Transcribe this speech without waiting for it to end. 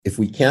if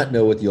we can't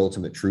know what the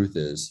ultimate truth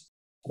is,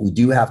 we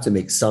do have to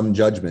make some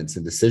judgments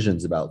and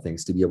decisions about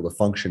things to be able to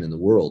function in the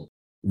world.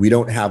 We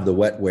don't have the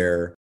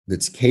wetware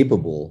that's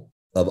capable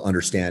of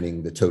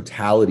understanding the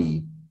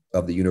totality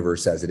of the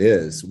universe as it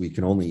is. We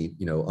can only,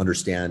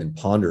 understand and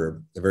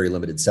ponder a very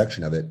limited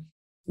section of it.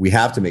 We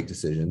have to make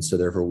decisions. So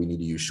therefore we need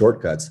to use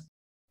shortcuts.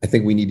 I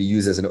think we need to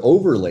use as an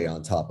overlay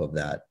on top of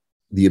that,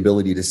 the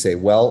ability to say,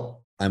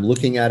 well, I'm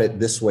looking at it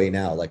this way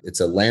now, like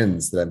it's a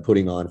lens that I'm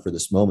putting on for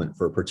this moment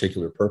for a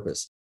particular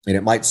purpose. And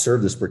it might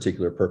serve this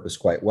particular purpose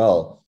quite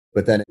well.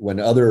 But then when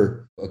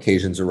other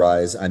occasions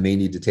arise, I may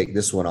need to take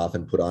this one off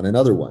and put on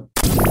another one.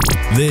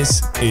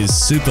 This is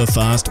Super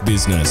Fast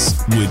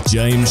Business with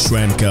James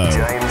Schramko.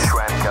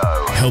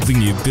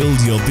 Helping you build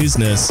your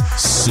business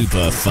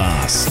super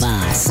fast.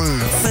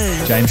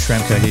 James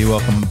Schramko here.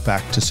 Welcome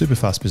back to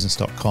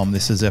superfastbusiness.com.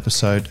 This is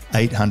episode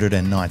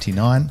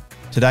 899.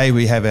 Today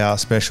we have our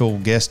special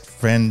guest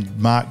friend,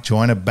 Mark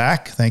Joyner,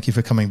 back. Thank you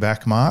for coming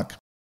back, Mark.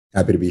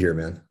 Happy to be here,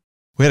 man.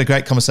 We had a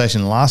great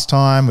conversation last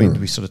time.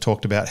 We sort of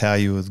talked about how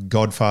you were the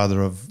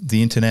godfather of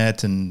the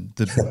internet and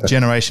the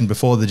generation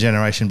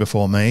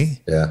before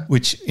me. Yeah.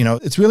 Which,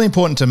 it's really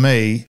important to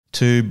me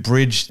to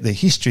bridge the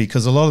history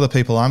because a lot of the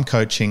people I'm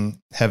coaching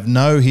have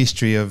no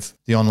history of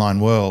the online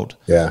world.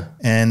 Yeah.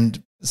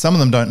 And some of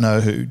them don't know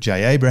who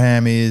Jay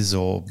Abraham is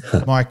or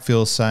Mike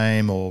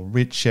Filsame or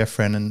Rich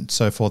Sheffren and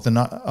so forth. And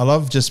I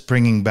love just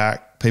bringing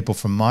back people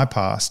from my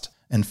past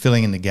and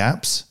filling in the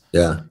gaps.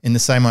 Yeah. In the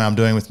same way I'm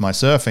doing with my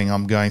surfing,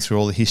 I'm going through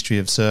all the history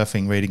of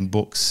surfing, reading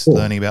books,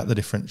 learning about the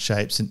different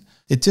shapes. And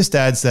it just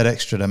adds that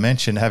extra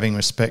dimension, having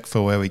respect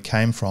for where we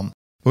came from.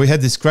 But we had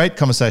this great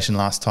conversation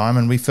last time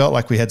and we felt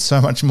like we had so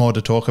much more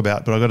to talk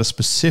about, but I've got a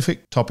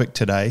specific topic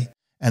today,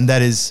 and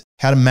that is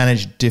how to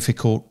manage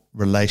difficult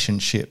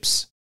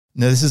relationships.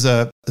 Now, this is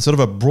a sort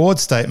of a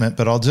broad statement,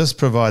 but I'll just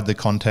provide the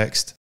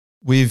context.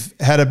 We've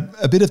had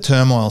a bit of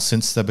turmoil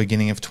since the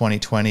beginning of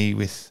 2020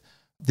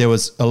 there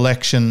was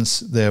elections,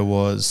 there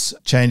was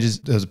changes,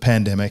 there was a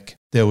pandemic,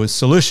 there was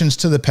solutions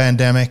to the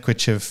pandemic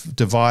which have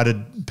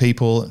divided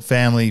people,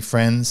 family,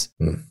 friends.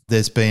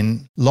 There's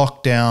been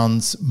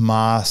lockdowns,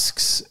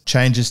 masks,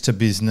 changes to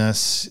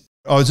business.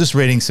 I was just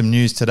reading some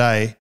news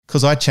today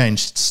because I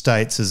changed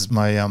states, as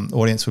my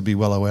audience would be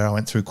well aware. I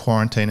went through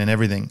quarantine and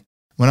everything.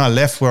 When I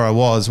left where I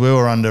was, we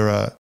were under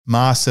a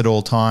mask at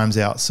all times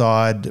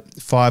outside,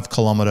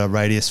 5-kilometre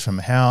radius from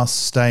house,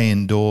 stay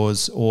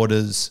indoors,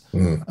 orders,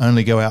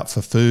 only go out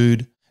for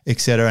food,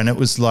 etc. And it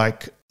was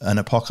like an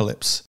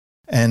apocalypse.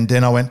 And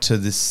then I went to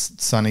this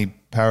sunny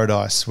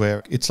paradise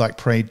where it's like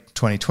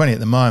pre-2020 at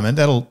the moment.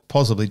 That'll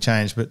possibly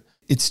change, but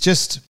it's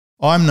just,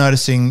 I'm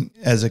noticing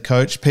as a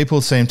coach,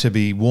 people seem to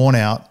be worn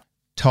out,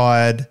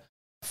 tired,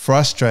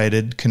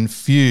 frustrated,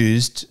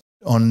 confused,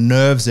 on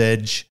nerve's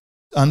edge,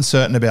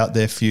 uncertain about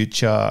their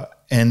future.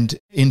 And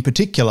in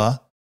particular,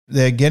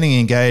 they're getting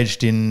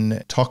engaged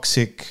in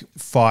toxic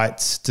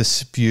fights,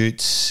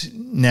 disputes,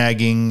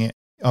 nagging.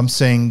 I'm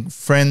seeing a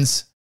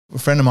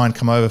friend of mine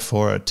come over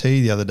for a tea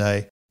the other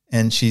day,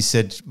 and she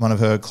said one of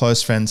her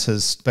close friends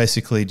has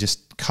basically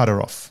just cut her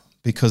off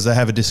because they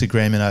have a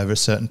disagreement over a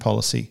certain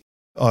policy.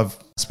 I've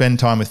spent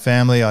time with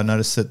family. I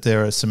noticed that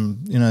there are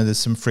there's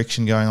some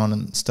friction going on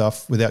and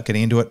stuff without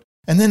getting into it.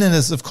 And then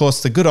there's, of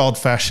course, the good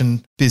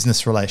old-fashioned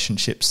business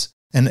relationships.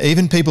 And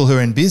even people who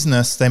are in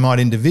business, they might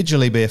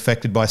individually be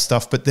affected by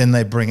stuff, but then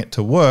they bring it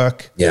to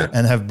work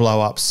and have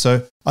blow-ups.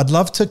 So I'd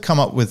love to come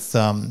up with,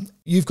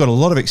 you've got a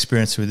lot of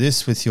experience with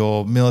this, with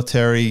your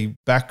military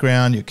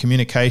background, your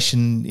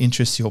communication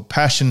interests, your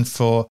passion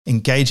for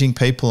engaging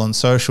people on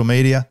social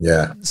media.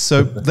 Yeah.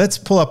 So let's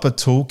pull up a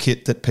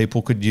toolkit that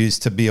people could use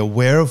to be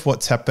aware of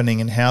what's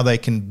happening and how they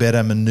can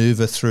better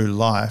maneuver through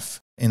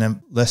life in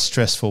a less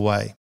stressful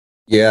way.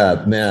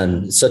 Yeah,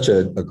 man, such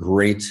a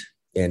great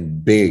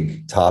and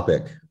big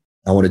topic.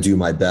 I want to do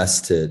my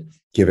best to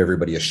give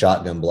everybody a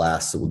shotgun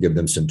blast that will give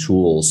them some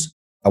tools.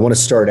 I want to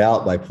start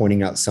out by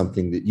pointing out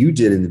something that you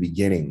did in the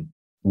beginning,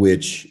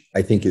 which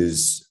I think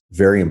is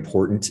very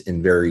important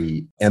and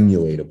very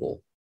emulatable.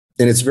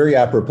 And it's very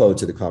apropos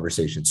to the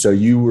conversation. So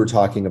you were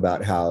talking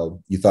about how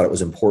you thought it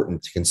was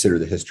important to consider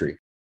the history.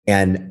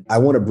 And I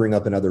want to bring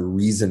up another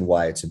reason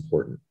why it's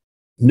important.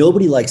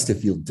 Nobody likes to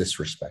feel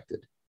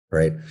disrespected,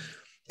 right?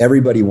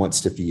 Everybody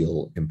wants to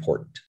feel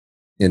important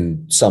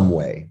in some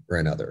way or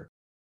another.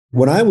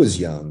 When I was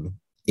young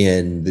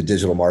in the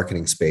digital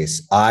marketing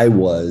space, I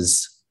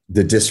was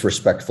the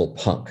disrespectful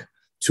punk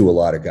to a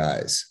lot of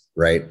guys,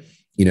 right?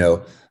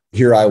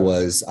 Here I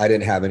was, I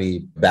didn't have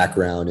any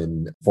background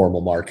in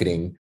formal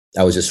marketing.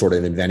 I was just sort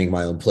of inventing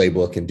my own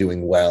playbook and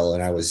doing well.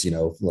 And I was,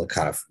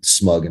 kind of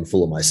smug and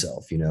full of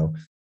myself,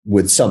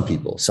 with some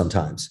people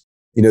sometimes.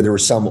 There were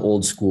some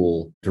old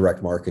school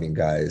direct marketing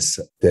guys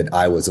that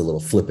I was a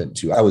little flippant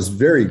to. I was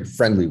very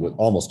friendly with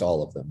almost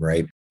all of them,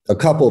 right? A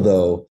couple,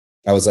 though,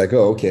 I was like,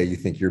 oh, okay, you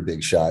think you're a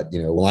big shot.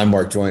 Well, I'm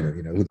Mark Joyner,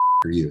 who the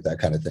are you? That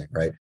kind of thing,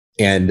 right?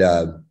 And,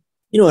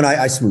 and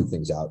I smooth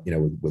things out,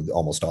 with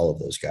almost all of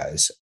those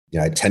guys.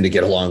 I tend to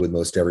get along with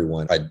most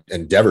everyone. I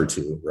endeavor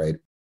to, right?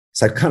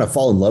 So I kind of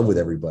fall in love with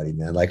everybody,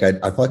 man. Like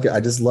I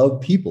just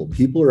love people.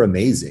 People are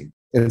amazing.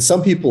 And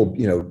some people,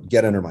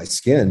 get under my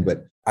skin,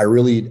 but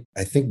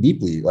I think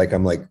deeply, like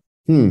I'm like,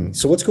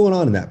 so what's going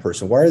on in that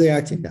person? Why are they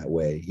acting that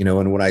way?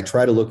 And when I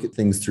try to look at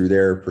things through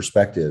their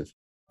perspective,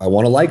 I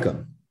want to like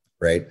them,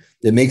 right?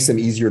 It makes them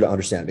easier to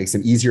understand. It makes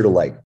them easier to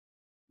like.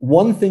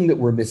 One thing that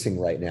we're missing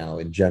right now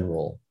in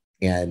general,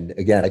 and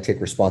again, I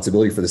take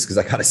responsibility for this because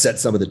I kind of set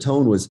some of the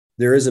tone, was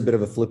there is a bit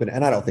of a flip.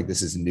 And I don't think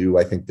this is new.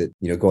 I think that,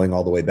 going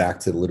all the way back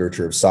to the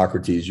literature of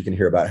Socrates, you can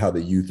hear about how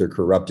the youth are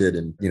corrupted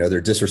and, they're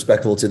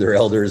disrespectful to their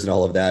elders and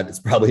all of that. It's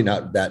probably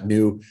not that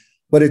new,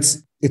 but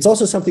it's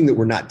also something that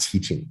we're not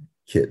teaching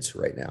kids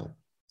right now,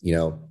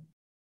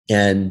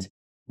 and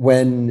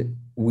when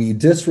we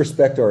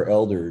disrespect our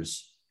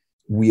elders,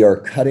 we are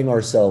cutting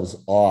ourselves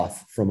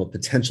off from a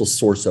potential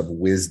source of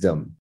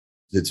wisdom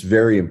that's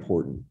very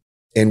important.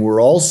 And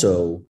we're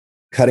also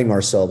cutting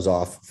ourselves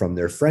off from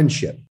their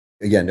friendship.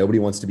 Again, nobody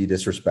wants to be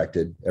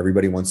disrespected.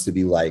 Everybody wants to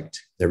be liked.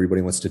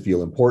 Everybody wants to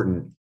feel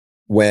important.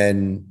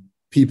 When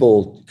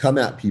people come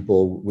at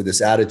people with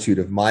this attitude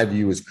of my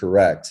view is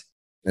correct,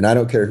 and I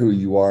don't care who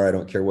you are, I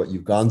don't care what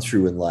you've gone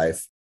through in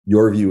life,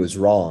 your view is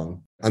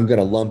wrong, I'm going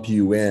to lump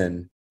you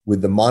in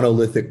with the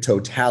monolithic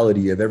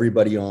totality of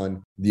everybody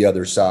on the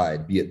other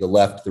side, be it the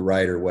left, the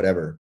right, or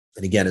whatever.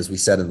 And again, as we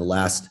said in the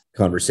last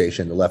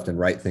conversation, the left and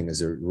right thing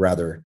is a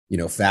rather,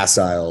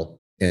 facile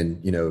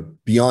and,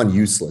 beyond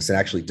useless and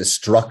actually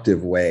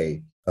destructive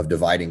way of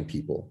dividing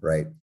people,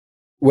 right?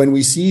 When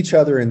we see each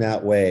other in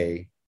that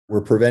way,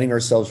 we're preventing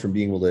ourselves from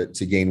being able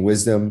to gain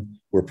wisdom.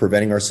 We're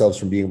preventing ourselves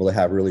from being able to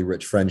have really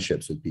rich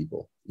friendships with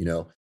people.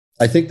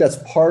 I think that's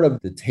part of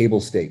the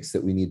table stakes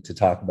that we need to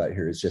talk about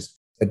here, is just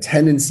a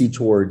tendency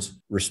towards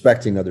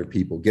respecting other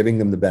people, giving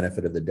them the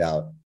benefit of the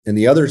doubt. And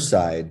the other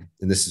side,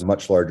 and this is a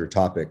much larger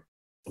topic,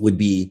 would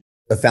be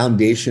a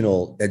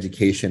foundational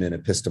education and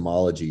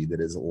epistemology that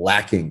is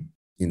lacking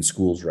in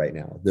schools right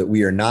now, that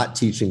we are not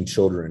teaching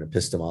children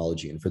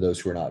epistemology. And for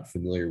those who are not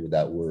familiar with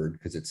that word,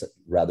 because it's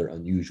rather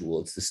unusual,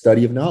 it's the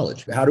study of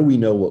knowledge. How do we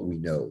know what we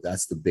know?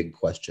 That's the big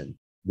question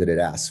that it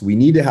asks. We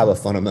need to have a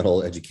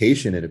fundamental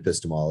education in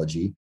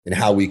epistemology and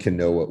how we can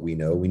know what we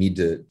know. We need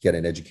to get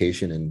an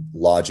education in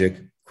logic,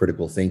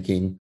 critical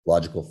thinking,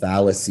 logical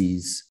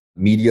fallacies,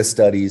 media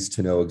studies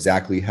to know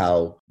exactly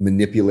how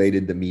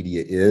manipulated the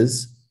media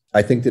is.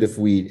 I think that if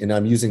we, and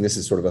I'm using this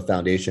as sort of a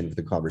foundation for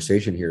the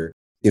conversation here,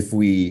 if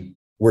we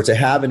were to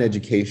have an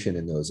education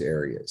in those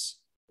areas,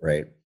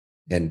 right,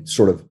 and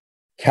sort of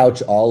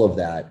couch all of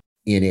that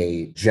in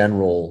a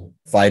general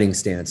fighting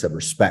stance of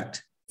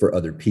respect for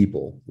other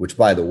people, which,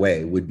 by the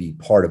way, would be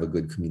part of a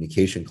good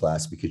communication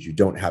class, because you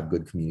don't have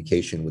good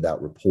communication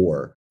without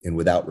rapport, and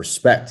without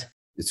respect,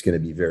 it's going to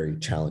be very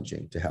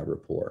challenging to have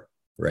rapport,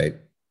 right?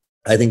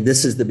 I think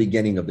this is the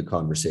beginning of the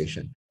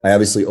conversation. I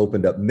obviously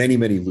opened up many,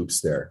 many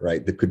loops there,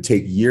 right, that could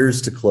take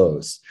years to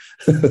close,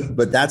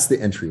 but that's the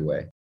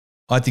entryway.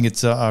 I think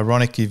it's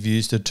ironic you've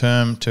used a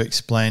term to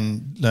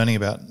explain learning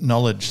about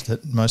knowledge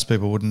that most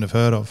people wouldn't have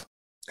heard of.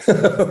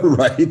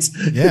 Right.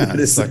 Yeah.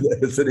 It's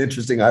an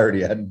interesting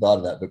irony. I hadn't thought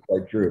of that, but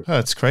quite true. Oh,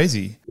 it's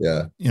crazy.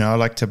 Yeah. I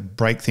like to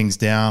break things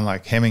down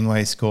like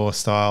Hemingway score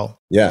style.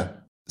 Yeah.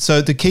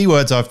 So the key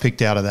words I've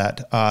picked out of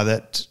that are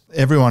that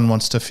everyone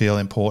wants to feel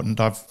important.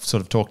 I've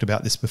sort of talked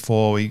about this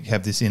before. We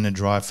have this inner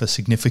drive for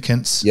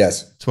significance.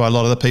 Yes. That's why a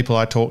lot of the people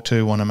I talk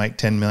to want to make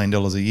 $10 million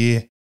a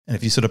year. And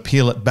if you sort of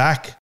peel it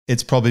back,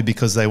 it's probably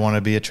because they want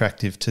to be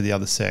attractive to the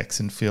other sex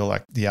and feel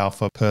like the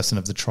alpha person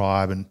of the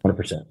tribe. And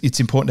 100%. It's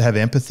important to have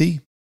empathy.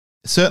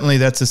 Certainly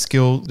that's a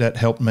skill that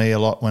helped me a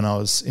lot when I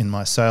was in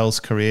my sales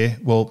career.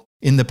 Well,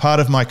 in the part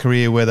of my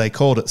career where they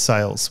called it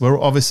sales, we're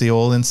obviously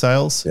all in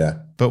sales. Yeah.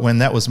 But when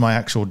that was my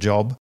actual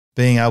job,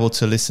 being able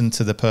to listen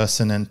to the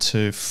person and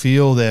to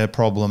feel their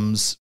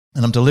problems,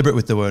 and I'm deliberate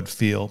with the word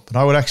feel, but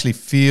I would actually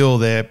feel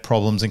their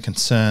problems and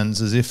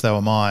concerns as if they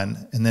were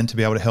mine, and then to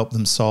be able to help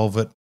them solve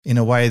it in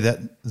a way that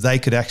they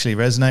could actually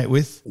resonate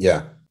with.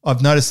 Yeah.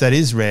 I've noticed that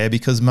is rare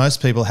because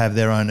most people have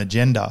their own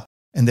agenda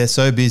and they're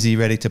so busy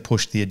ready to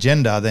push the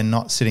agenda, they're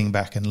not sitting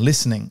back and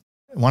listening.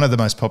 One of the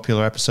most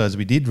popular episodes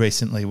we did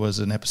recently was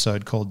an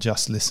episode called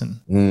Just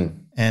Listen.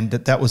 And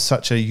that was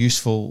such a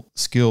useful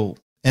skill.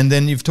 And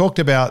then you've talked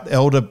about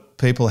elder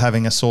people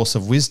having a source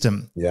of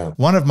wisdom. Yeah.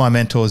 One of my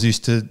mentors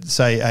used to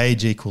say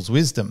age equals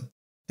wisdom.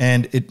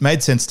 And it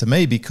made sense to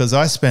me because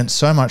I spent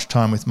so much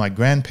time with my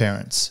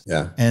grandparents.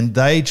 Yeah. And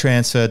they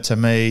transferred to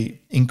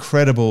me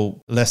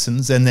incredible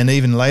lessons. And then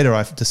even later,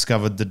 I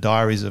discovered the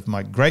diaries of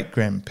my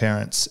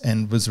great-grandparents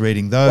and was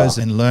reading those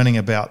and learning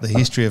about the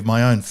history of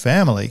my own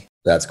family.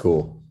 That's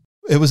cool.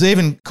 It was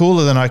even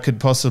cooler than I could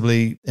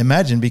possibly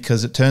imagine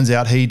because it turns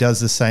out he does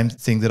the same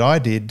thing that I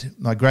did.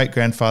 My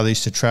great-grandfather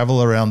used to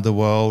travel around the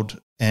world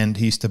and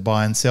he used to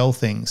buy and sell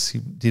things. He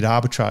did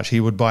arbitrage. He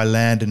would buy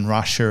land in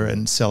Russia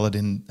and sell it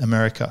in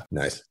America.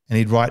 Nice. And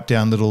he'd write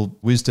down little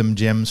wisdom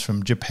gems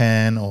from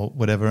Japan or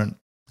whatever. And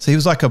so he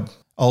was like a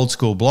old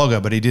school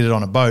blogger, but he did it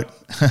on a boat.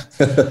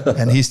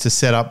 And he used to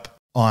set up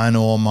iron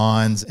ore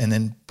mines and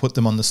then put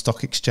them on the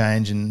stock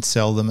exchange and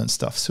sell them and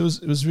stuff. So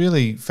it was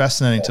really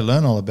fascinating to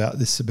learn all about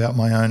this, about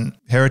my own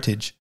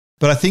heritage.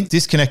 But I think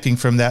disconnecting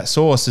from that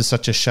source is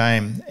such a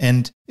shame.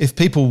 And if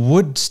people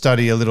would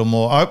study a little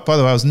more, by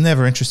the way, I was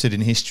never interested in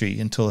history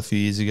until a few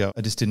years ago.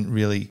 I just didn't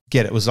really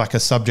get it. It was like a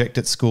subject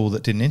at school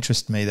that didn't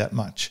interest me that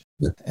much.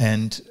 Yeah.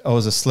 And I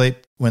was asleep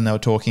when they were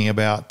talking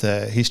about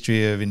the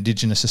history of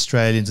Indigenous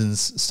Australians and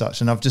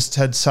such. And I've just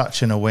had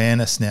such an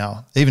awareness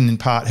now, even in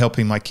part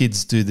helping my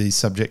kids do these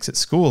subjects at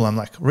school. I'm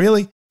like,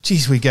 really?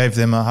 Geez, we gave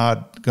them a hard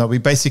go. We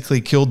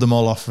basically killed them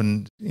all off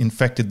and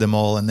infected them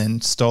all and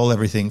then stole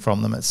everything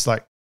from them.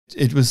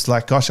 It was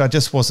like, gosh, I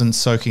just wasn't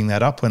soaking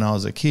that up when I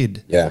was a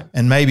kid. Yeah.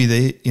 And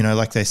maybe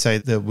like they say,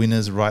 the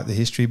winners write the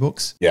history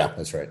books. Yeah,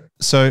 that's right.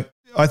 So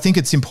I think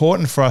it's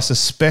important for us,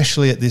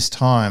 especially at this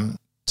time,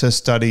 to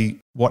study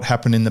what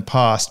happened in the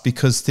past,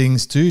 because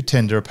things do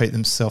tend to repeat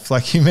themselves.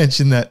 Like you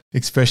mentioned that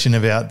expression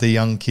about the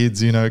young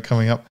kids,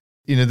 coming up.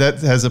 That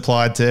has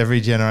applied to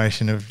every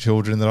generation of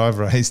children that I've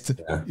raised.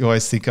 Yeah. You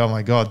always think, oh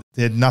my God,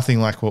 they're nothing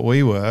like what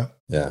we were.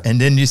 Yeah. And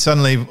then you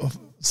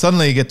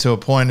suddenly you get to a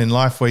point in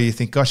life where you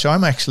think, gosh,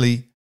 I'm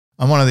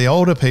one of the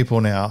older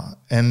people now,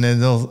 and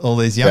then all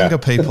these younger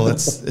people.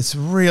 It's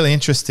really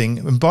interesting.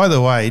 And by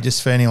the way,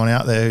 just for anyone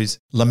out there who's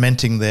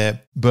lamenting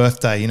their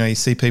birthday, you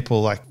see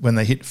people like when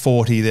they hit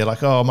 40, they're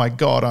like, oh my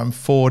God, I'm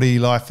 40,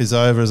 life is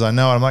over as I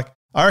know it. I'm like,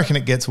 I reckon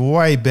it gets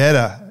way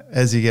better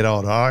as you get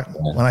older.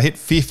 When I hit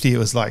 50, it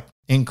was like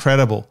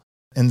incredible.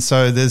 And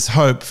so there's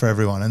hope for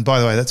everyone. And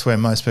by the way, that's where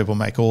most people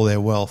make all their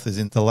wealth, is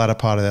in the latter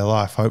part of their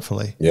life,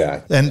 hopefully.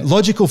 Yeah. And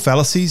logical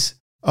fallacies.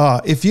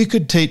 If you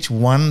could teach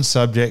one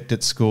subject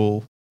at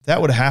school, that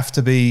would have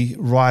to be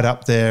right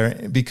up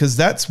there, because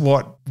that's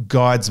what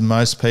guides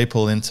most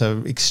people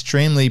into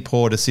extremely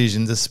poor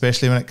decisions,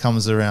 especially when it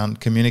comes around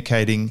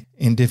communicating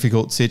in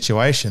difficult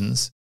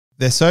situations.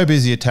 They're so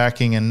busy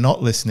attacking and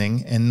not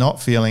listening and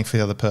not feeling for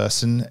the other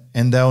person,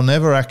 and they'll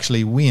never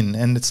actually win.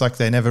 And it's like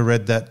they never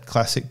read that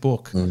classic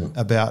book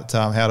about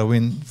how to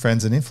win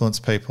friends and influence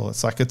people.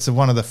 It's like it's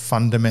one of the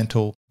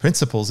fundamental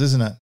principles,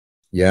 isn't it?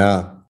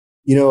 Yeah.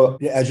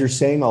 As you're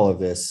saying all of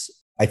this,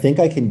 I think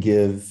I can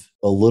give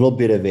a little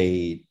bit of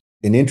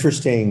an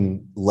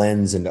interesting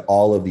lens into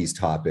all of these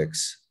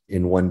topics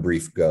in one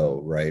brief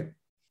go, right?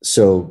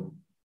 So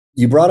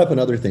you brought up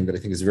another thing that I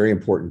think is very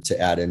important to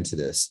add into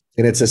this,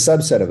 and it's a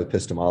subset of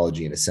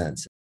epistemology in a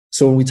sense.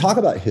 So when we talk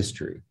about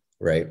history,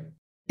 right,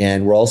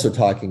 and we're also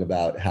talking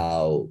about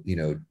how,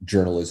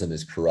 journalism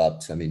is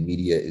corrupt. I mean,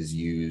 media is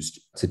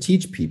used to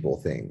teach people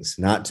things,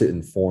 not to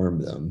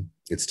inform them.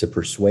 It's to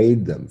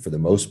persuade them for the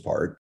most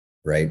part,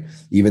 right?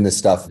 Even the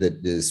stuff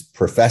that is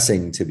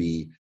professing to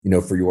be,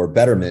 for your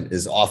betterment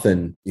is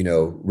often,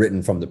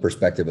 written from the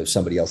perspective of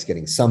somebody else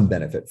getting some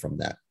benefit from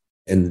that.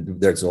 And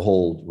there's a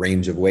whole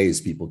range of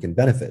ways people can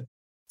benefit.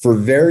 For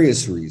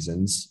various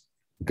reasons,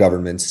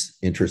 governments,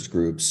 interest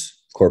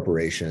groups,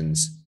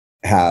 corporations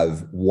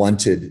have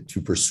wanted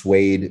to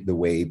persuade the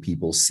way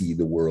people see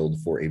the world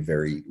for a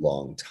very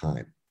long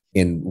time.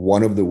 And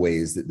one of the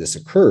ways that this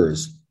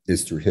occurs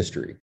is through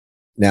history.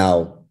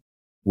 Now,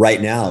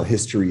 right now,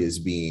 history is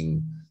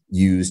being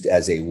used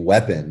as a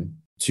weapon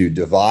to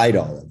divide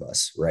all of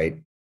us, right?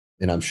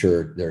 And I'm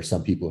sure there are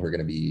some people who are going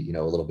to be,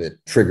 a little bit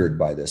triggered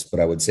by this, but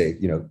I would say,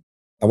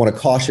 I want to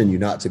caution you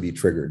not to be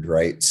triggered,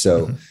 right?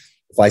 So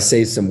if I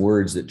say some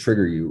words that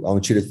trigger you, I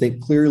want you to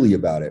think clearly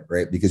about it,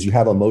 right? Because you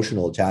have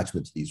emotional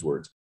attachment to these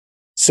words.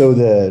 So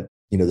the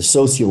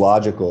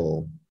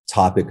sociological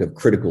topic of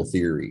critical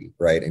theory,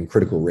 right? And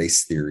critical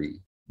race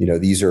theory,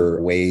 these are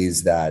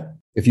ways that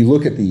if you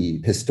look at the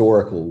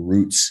historical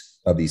roots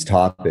of these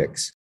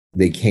topics,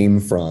 they came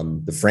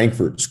from the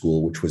Frankfurt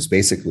School, which was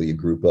basically a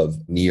group of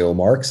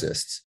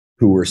neo-Marxists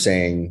who were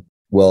saying,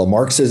 well,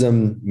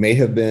 Marxism may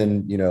have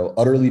been,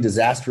 utterly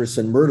disastrous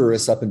and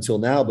murderous up until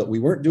now, but we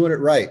weren't doing it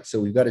right.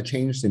 So we've got to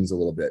change things a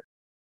little bit.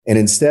 And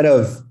instead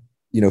of,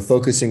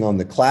 focusing on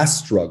the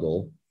class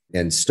struggle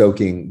and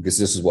stoking, because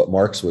this is what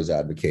Marx was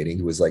advocating,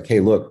 he was like, hey,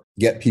 look,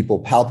 get people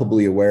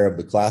palpably aware of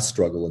the class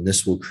struggle, and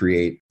this will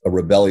create a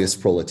rebellious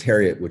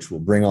proletariat, which will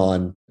bring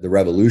on the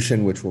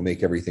revolution, which will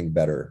make everything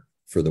better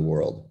for the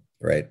world,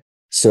 right?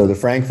 So the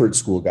Frankfurt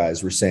School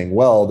guys were saying,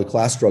 well, the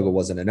class struggle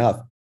wasn't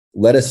enough.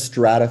 Let us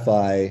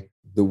stratify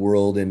the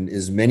world in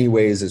as many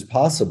ways as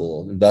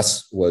possible. And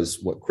thus was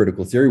what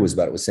critical theory was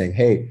about. It was saying,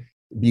 hey,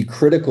 be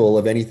critical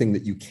of anything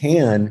that you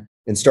can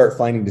and start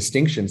finding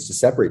distinctions to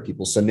separate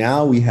people. So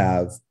now we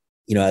have,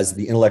 as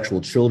the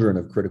intellectual children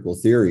of critical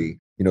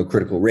theory,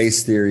 critical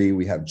race theory,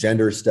 we have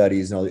gender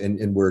studies,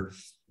 and we're,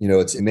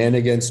 it's men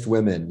against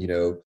women,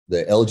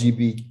 the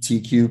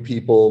LGBTQ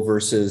people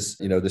versus,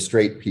 the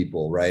straight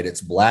people, right?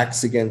 It's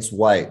blacks against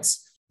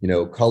whites,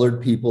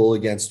 colored people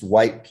against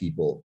white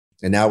people.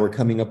 And now we're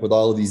coming up with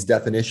all of these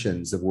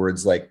definitions of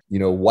words like,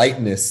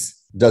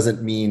 whiteness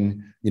doesn't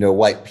mean,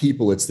 white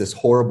people. It's this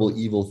horrible,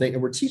 evil thing.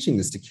 And we're teaching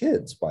this to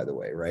kids, by the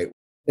way, right?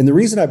 And the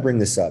reason I bring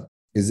this up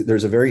is that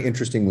there's a very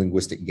interesting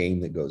linguistic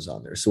game that goes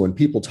on there. So when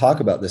people talk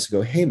about this,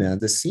 go, hey, man,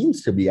 this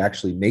seems to be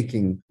actually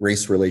making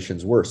race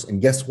relations worse.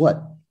 And guess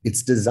what?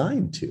 It's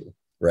designed to.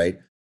 right?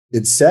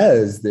 It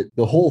says that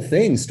the whole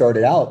thing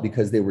started out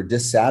because they were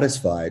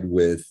dissatisfied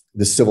with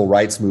the civil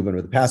rights movement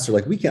of the past. They're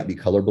like, we can't be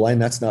colorblind.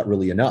 That's not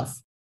really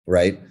enough,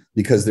 right?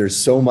 Because there's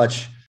so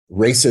much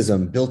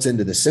racism built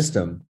into the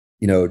system.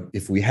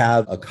 If we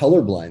have a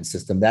colorblind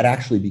system, that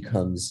actually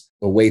becomes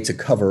a way to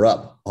cover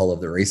up all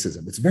of the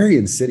racism. It's very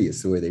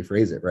insidious the way they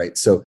phrase it, right?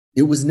 So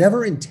it was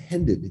never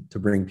intended to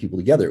bring people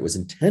together. It was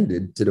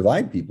intended to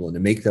divide people and to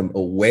make them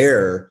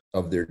aware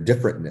of their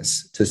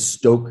differentness, to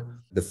stoke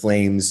the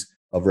flames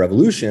of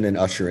revolution and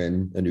usher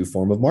in a new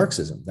form of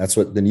Marxism. That's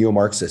what the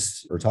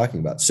neo-Marxists are talking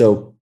about.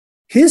 So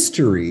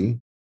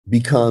history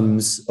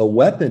becomes a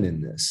weapon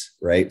in this,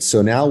 right?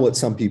 So now what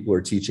some people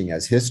are teaching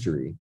as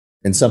history,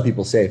 and some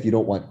people say, if you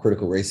don't want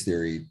critical race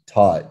theory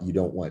taught, you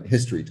don't want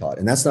history taught.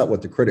 And that's not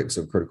what the critics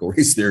of critical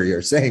race theory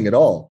are saying at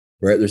all,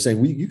 right? They're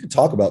saying, you could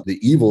talk about the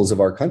evils of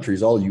our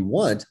countries all you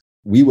want.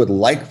 We would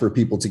like for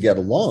people to get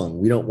along.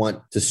 We don't want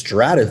to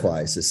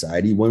stratify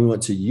society when we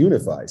want to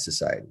unify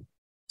society.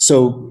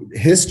 So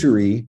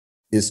history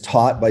is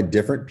taught by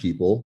different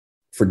people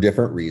for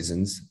different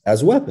reasons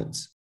as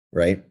weapons,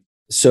 right?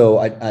 So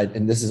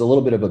and this is a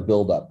little bit of a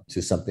buildup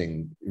to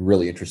something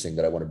really interesting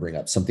that I want to bring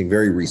up, something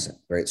very recent,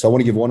 right? So I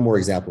want to give one more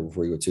example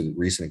before we go to the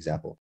recent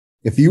example.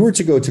 If you were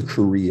to go to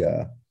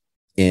Korea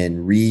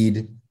and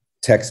read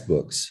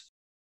textbooks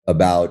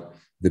about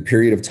the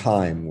period of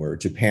time where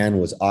Japan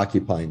was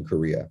occupying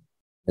Korea,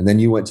 and then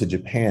you went to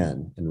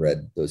Japan and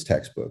read those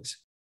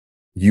textbooks,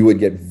 you would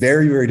get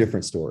very, very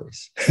different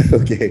stories,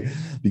 okay?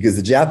 Because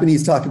the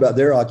Japanese talk about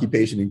their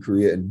occupation in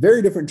Korea in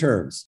very different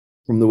terms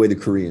from the way the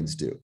Koreans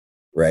do,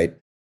 right?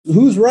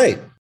 Who's right?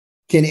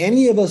 Can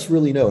any of us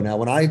really know? Now,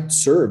 when I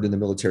served in the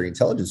military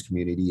intelligence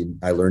community and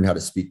I learned how to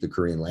speak the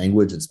Korean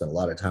language and spent a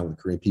lot of time with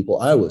Korean people,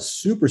 I was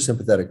super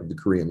sympathetic of the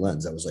Korean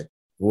lens. I was like,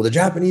 well, the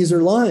Japanese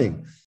are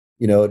lying,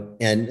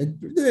 and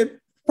they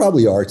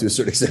probably are to a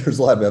certain extent. There's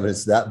a lot of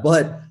evidence to that.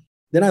 But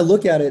then I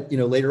look at it,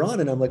 later on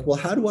and I'm like, well,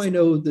 how do I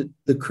know that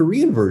the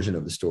Korean version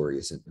of the story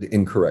isn't the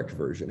incorrect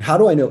version? How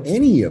do I know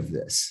any of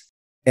this?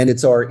 And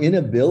it's our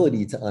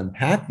inability to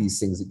unpack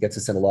these things that gets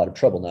us in a lot of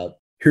trouble. Now,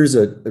 here's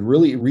a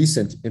really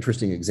recent,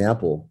 interesting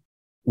example.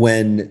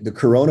 When the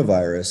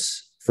coronavirus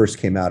first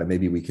came out, and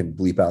maybe we can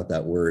bleep out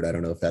that word. I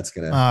don't know if that's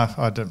going to.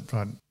 I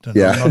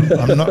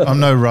don't know.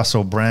 I'm no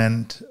Russell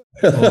Brand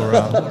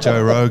or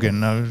Joe Rogan.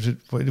 No,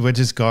 we're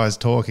just guys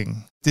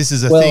talking. This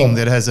is a thing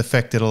that has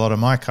affected a lot of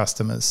my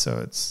customers, so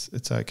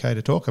it's okay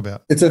to talk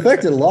about. It's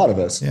affected a lot of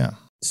us. Yeah.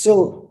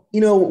 So,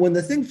 when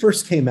the thing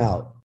first came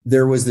out,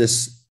 there was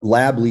this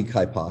lab leak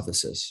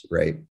hypothesis,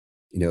 right?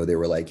 They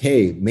were like,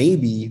 hey,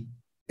 maybe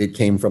it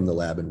came from the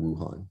lab in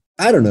Wuhan.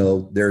 I don't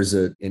know. There's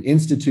an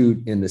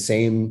institute in the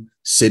same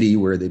city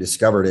where they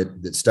discovered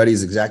it that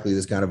studies exactly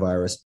this kind of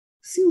virus.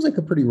 Seems like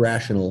a pretty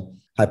rational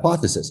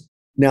hypothesis.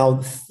 Now,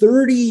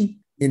 30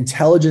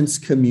 intelligence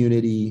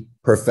community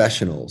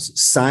professionals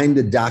signed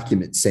a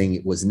document saying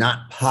it was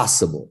not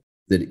possible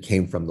that it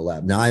came from the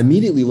lab. Now, I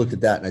immediately looked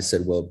at that and I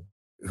said, well,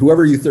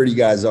 whoever you 30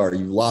 guys are,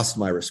 you lost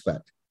my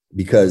respect,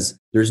 because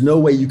there's no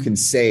way you can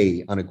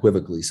say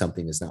unequivocally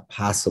something is not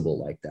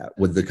possible like that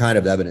with the kind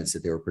of evidence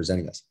that they were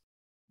presenting us.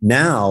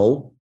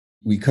 Now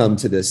we come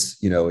to this,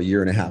 a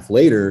year and a half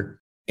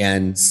later,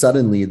 and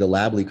suddenly the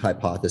lab leak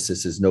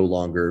hypothesis is no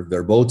longer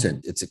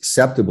verboten. It's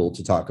acceptable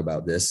to talk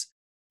about this.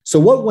 So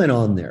what went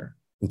on there?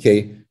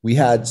 Okay,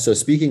 so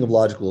speaking of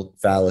logical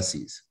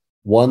fallacies,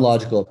 one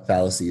logical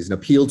fallacy is an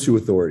appeal to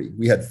authority.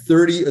 We had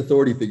 30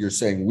 authority figures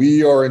saying,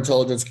 we are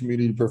intelligence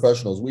community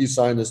professionals. We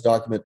signed this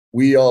document.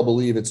 We all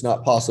believe it's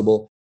not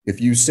possible.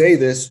 If you say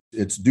this,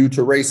 it's due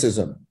to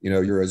racism.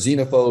 You're a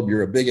xenophobe,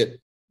 you're a bigot,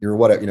 you're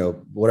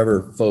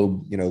whatever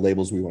phobe,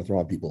 labels we want to throw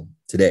on people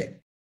today.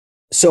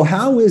 So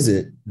how is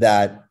it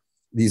that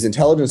these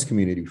intelligence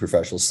community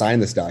professionals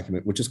signed this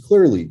document, which is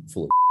clearly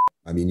full of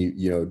I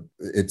mean,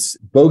 it's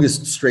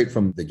bogus straight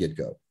from the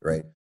get-go,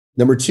 right?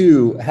 Number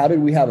two, how did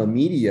we have a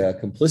media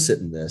complicit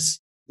in this,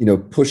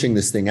 pushing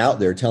this thing out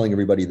there, telling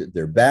everybody that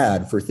they're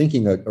bad for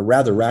thinking a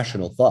rather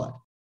rational thought?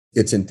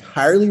 It's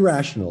entirely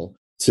rational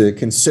to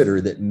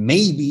consider that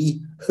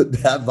maybe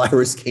that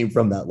virus came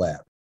from that lab.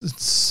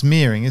 It's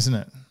smearing, isn't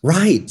it?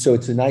 Right. So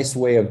it's a nice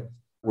way of,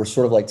 we're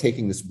sort of like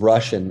taking this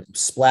brush and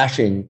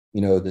splashing,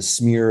 the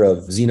smear of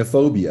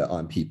xenophobia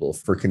on people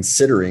for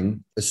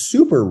considering a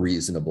super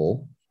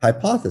reasonable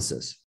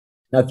hypothesis.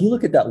 Now, if you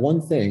look at that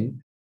one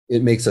thing,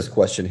 it makes us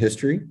question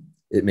history.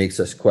 It makes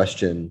us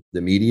question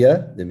the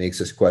media. It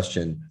makes us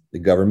question the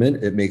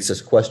government. It makes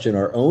us question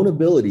our own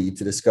ability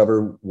to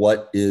discover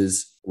what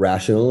is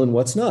rational and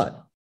what's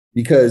not.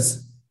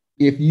 Because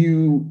if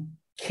you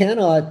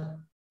cannot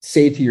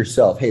say to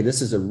yourself, hey,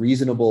 this is a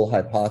reasonable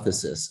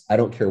hypothesis, I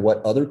don't care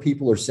what other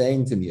people are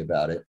saying to me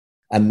about it,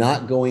 I'm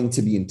not going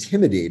to be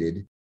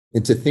intimidated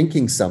into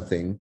thinking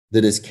something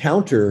that is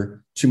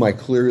counter to my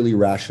clearly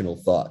rational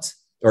thoughts.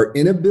 Our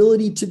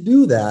inability to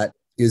do that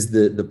is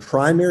the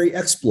primary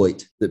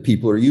exploit that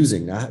people are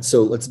using.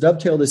 So let's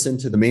dovetail this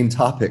into the main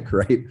topic,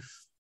 right?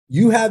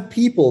 You have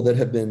people that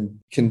have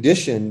been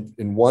conditioned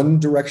in one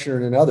direction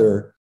or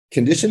another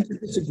Conditioned to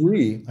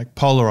disagree. Like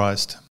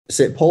polarized.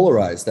 Say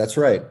polarized. That's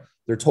right.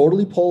 They're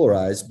totally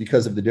polarized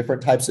because of the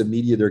different types of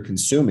media they're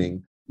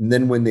consuming. And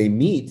then when they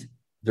meet,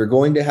 they're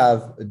going to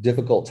have a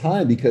difficult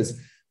time because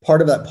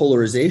part of that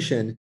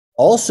polarization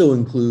also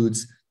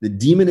includes the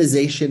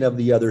demonization of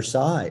the other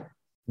side.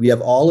 We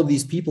have all of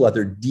these people out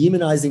there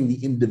demonizing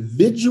the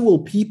individual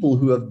people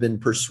who have been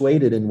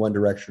persuaded in one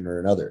direction or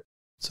another.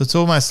 So it's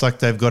almost like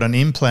they've got an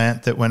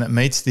implant that when it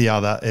meets the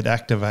other, it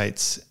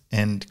activates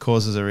and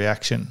causes a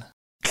reaction.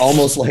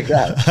 Almost like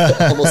that.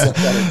 Almost like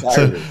that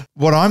entirely. So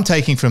what I'm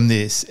taking from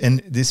this,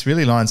 and this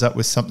really lines up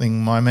with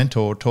something my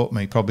mentor taught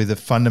me, probably the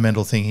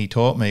fundamental thing he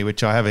taught me,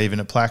 which I have even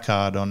a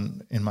placard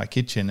on in my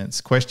kitchen, it's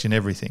question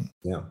everything.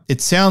 Yeah.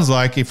 It sounds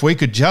like if we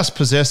could just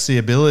possess the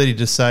ability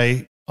to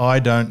say, I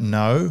don't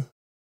know,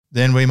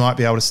 then we might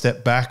be able to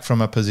step back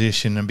from a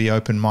position and be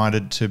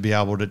open-minded to be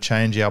able to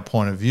change our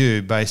point of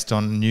view based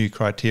on new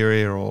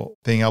criteria or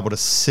being able to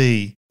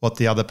see what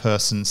the other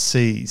person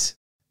sees,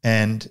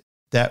 and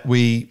that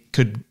we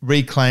could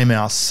reclaim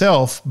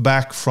ourselves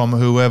back from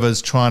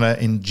whoever's trying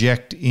to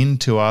inject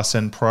into us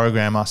and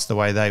program us the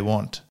way they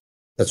want.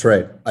 That's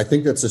right. I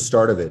think that's the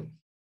start of it.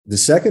 The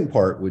second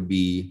part would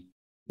be,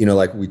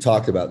 like we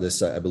talked about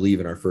this, I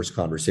believe in our first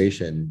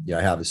conversation,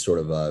 I have this sort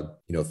of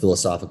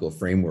philosophical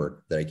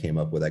framework that I came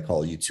up with. I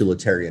call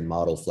utilitarian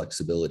model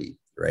flexibility,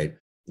 right?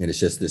 And it's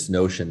just this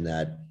notion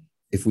that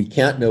if we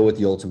can't know what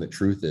the ultimate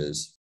truth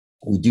is,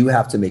 we do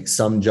have to make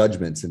some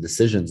judgments and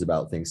decisions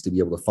about things to be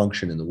able to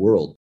function in the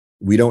world.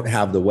 We don't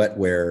have the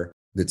wetware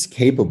that's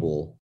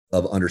capable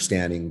of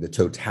understanding the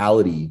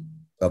totality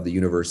of the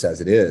universe as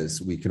it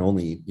is. We can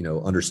only,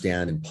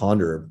 understand and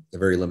ponder a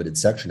very limited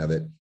section of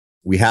it.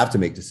 We have to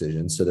make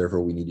decisions. So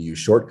therefore we need to use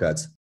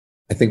shortcuts.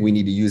 I think we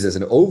need to use as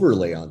an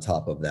overlay on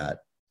top of that,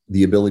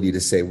 the ability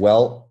to say,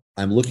 well,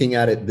 I'm looking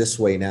at it this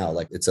way now,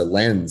 like it's a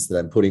lens that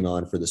I'm putting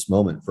on for this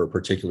moment for a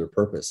particular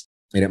purpose.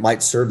 And it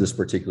might serve this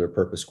particular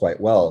purpose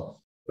quite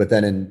well. But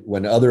then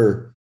when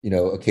other,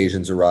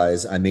 occasions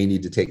arise, I may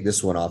need to take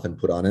this one off and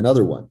put on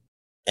another one.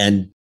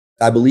 And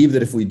I believe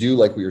that if we do,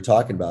 like we were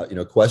talking about,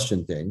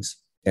 question things,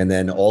 and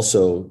then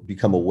also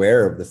become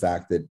aware of the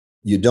fact that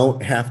you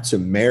don't have to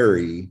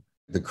marry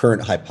the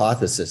current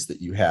hypothesis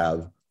that you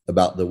have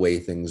about the way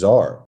things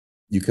are.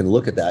 You can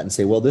look at that and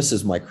say, well, this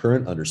is my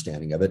current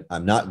understanding of it.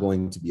 I'm not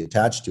going to be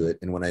attached to it.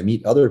 And when I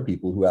meet other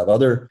people who have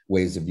other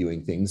ways of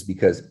viewing things,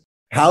 because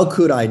how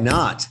could I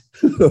not?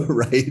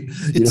 Right?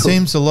 It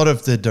seems a lot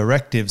of the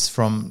directives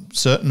from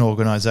certain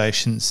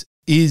organizations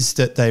is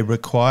that they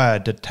require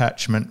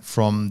detachment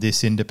from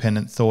this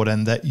independent thought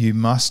and that you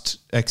must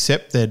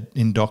accept their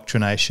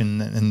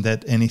indoctrination and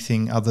that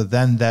anything other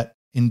than that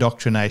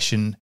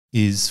indoctrination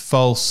is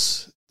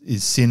false,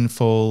 is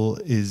sinful,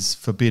 is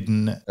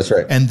forbidden. That's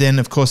right. And then,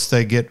 of course,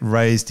 they get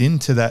raised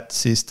into that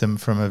system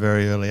from a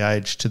very early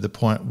age to the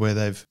point where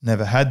they've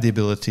never had the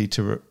ability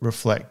to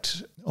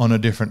reflect on a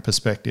different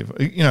perspective.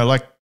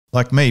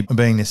 Like me,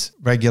 being this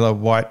regular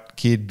white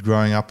kid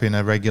growing up in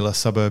a regular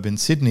suburb in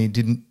Sydney,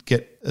 didn't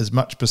get as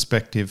much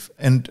perspective.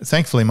 And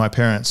thankfully, my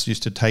parents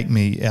used to take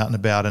me out and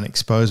about and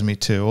expose me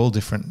to all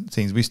different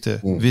things. We used to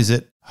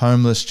visit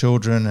homeless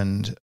children,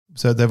 and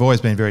so they've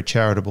always been very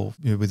charitable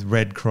with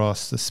Red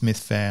Cross, the Smith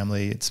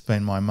family. It's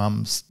been my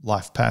mum's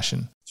life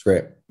passion. It's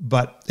great.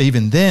 But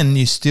even then,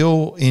 you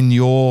still, in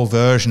your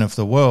version of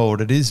the world,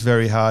 it is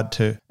very hard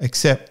to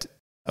accept.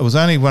 It was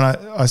only when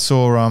I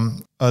saw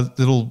a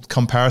little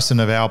comparison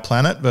of our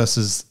planet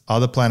versus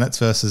other planets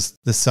versus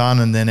the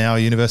sun and then our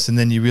universe, and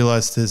then you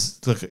realize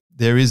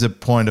there is a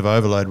point of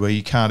overload where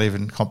you can't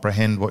even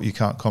comprehend what you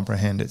can't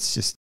comprehend.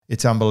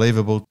 It's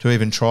unbelievable to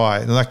even try.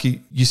 Like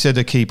you said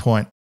a key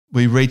point,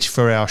 we reach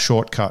for our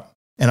shortcut.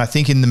 And I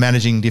think in the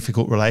managing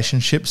difficult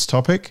relationships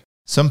topic,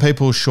 some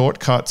people's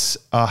shortcuts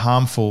are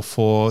harmful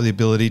for the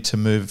ability to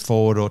move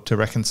forward or to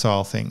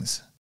reconcile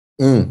things.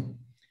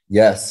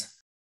 Yes.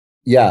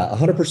 Yeah,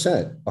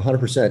 100%,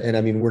 100%. And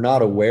I mean, we're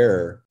not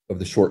aware of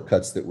the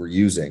shortcuts that we're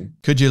using.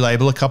 Could you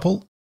label a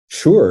couple?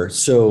 Sure.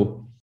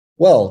 So,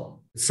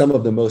 well, some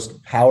of the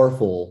most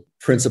powerful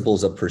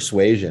principles of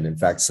persuasion, in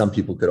fact, some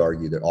people could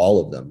argue that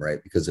all of them, right?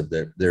 Because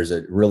there's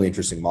a really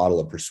interesting model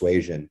of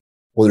persuasion.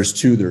 Well, there's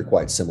two that are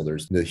quite similar.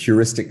 There's the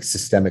heuristic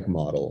systemic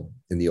model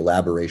and the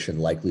elaboration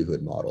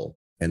likelihood model.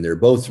 And they're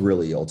both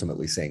really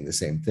ultimately saying the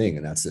same thing.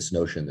 And that's this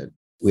notion that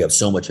we have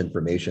so much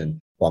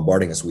information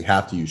bombarding us, we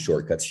have to use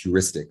shortcuts,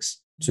 heuristics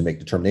to make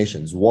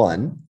determinations.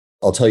 One,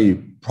 I'll tell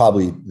you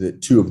probably the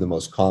two of the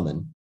most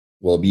common.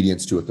 Well,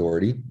 obedience to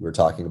authority, we're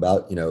talking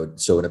about,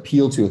 so an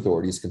appeal to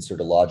authority is considered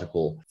a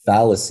logical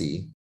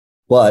fallacy,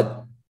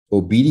 but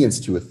obedience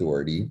to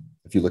authority,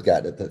 if you look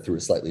at it through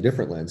a slightly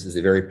different lens, is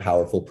a very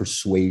powerful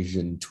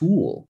persuasion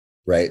tool,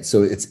 right?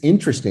 So it's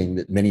interesting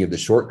that many of the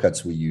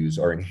shortcuts we use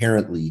are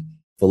inherently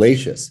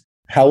fallacious.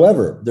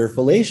 However, they're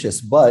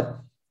fallacious, but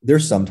they're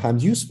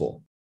sometimes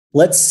useful.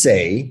 Let's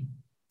say,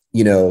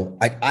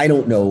 I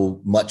don't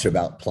know much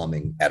about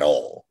plumbing at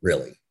all,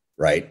 really,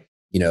 right?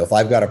 If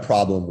I've got a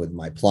problem with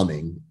my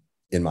plumbing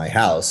in my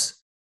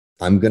house,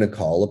 I'm going to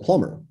call a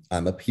plumber.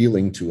 I'm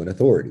appealing to an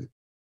authority.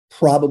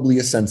 Probably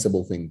a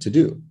sensible thing to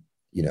do.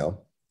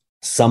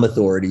 Some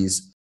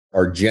authorities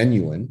are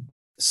genuine.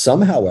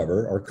 Some,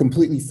 however, are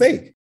completely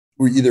fake.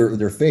 Or either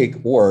they're fake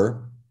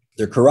or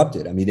they're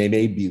corrupted. I mean, they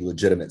may be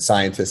legitimate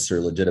scientists or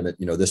legitimate,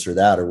 this or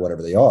that or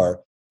whatever they are,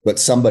 but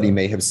somebody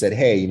may have said,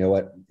 hey, you know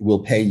what,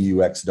 we'll pay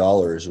you X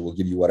dollars or we'll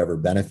give you whatever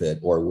benefit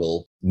or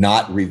we'll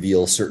not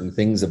reveal certain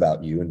things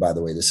about you. And by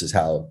the way, this is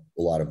how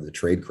a lot of the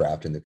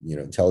tradecraft and the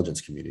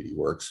intelligence community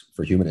works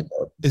for human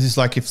intelligence. Is this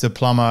like if the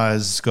plumber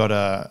has got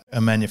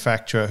a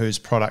manufacturer whose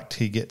product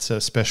he gets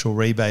a special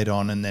rebate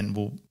on and then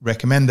will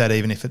recommend that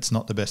even if it's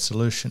not the best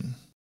solution?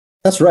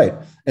 That's right.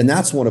 And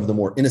that's one of the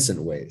more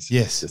innocent ways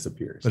yes. it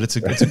disappears. But it's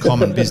a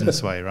common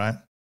business way, right?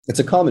 It's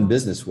a common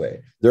business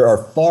way. There are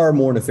far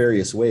more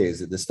nefarious ways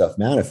that this stuff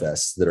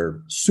manifests that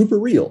are super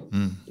real.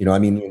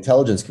 The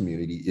intelligence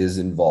community is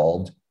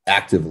involved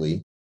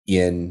actively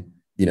in,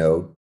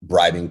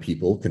 bribing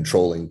people,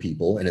 controlling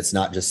people. And it's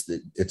not just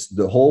it's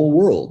the whole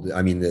world.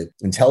 I mean, the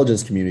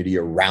intelligence community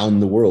around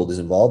the world is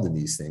involved in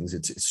these things.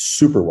 It's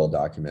super well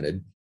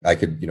documented. I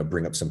could,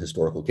 bring up some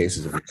historical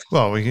cases of it.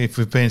 Well, if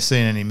we've been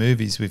seeing any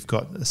movies, we've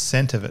got a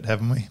scent of it,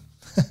 haven't we?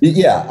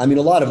 Yeah. I mean,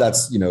 a lot of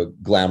that's,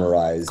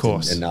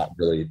 glamorized and not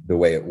really the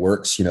way it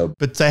works,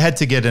 But they had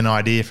to get an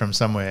idea from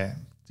somewhere,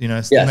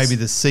 yes. Maybe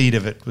the seed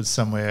of it was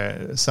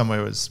somewhere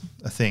was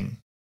a thing.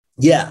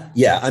 Yeah.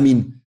 Yeah. I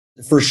mean,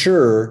 for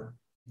sure,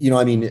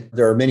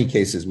 there are many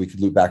cases we could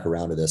loop back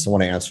around to this. I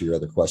want to answer your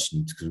other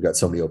question because we've got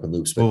so many open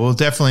loops. Well, we'll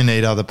definitely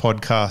need other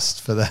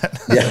podcasts for that.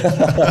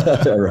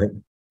 Yeah. Right.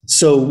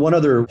 So one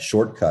other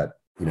shortcut,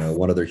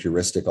 one other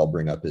heuristic I'll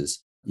bring up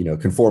is,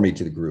 conformity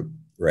to the group,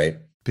 right?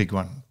 Big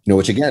one.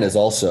 Which again is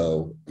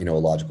also, a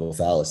logical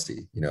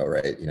fallacy,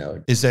 right?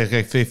 Is that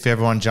if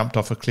everyone jumped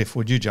off a cliff,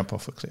 would you jump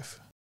off a cliff?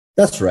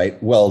 That's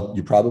right. Well,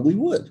 you probably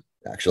would,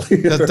 actually.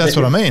 That's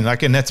what I mean.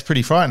 And that's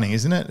pretty frightening,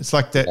 isn't it? It's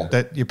like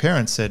that your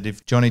parents said,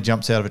 if Johnny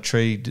jumps out of a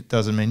tree, it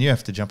doesn't mean you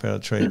have to jump out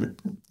of a tree. But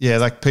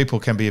yeah, people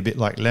can be a bit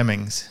like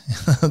lemmings.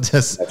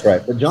 That's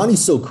right. But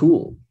Johnny's so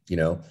cool.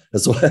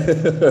 That's why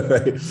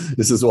right?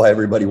 This is why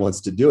everybody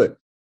wants to do it.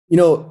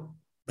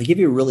 I give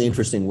you a really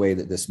interesting way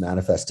that this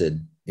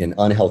manifested in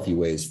unhealthy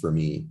ways for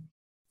me.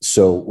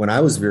 So when I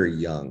was very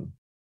young,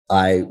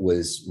 I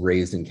was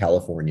raised in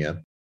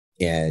California,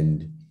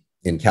 and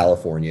in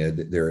California,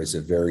 there is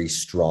a very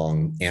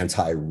strong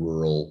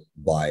anti-rural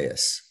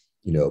bias,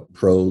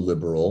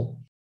 pro-liberal,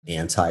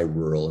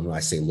 anti-rural. And when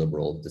I say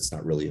liberal, that's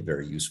not really a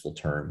very useful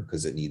term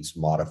because it needs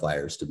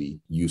modifiers to be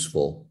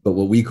useful. But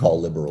what we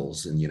call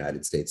liberals in the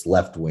United States,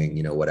 left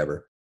wing,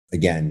 whatever.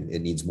 Again,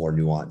 it needs more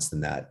nuance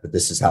than that. But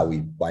this is how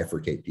we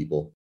bifurcate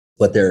people.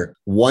 But they're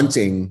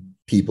wanting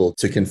people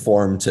to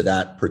conform to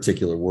that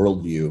particular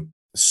worldview,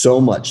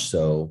 so much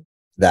so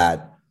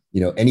that,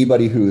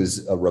 anybody who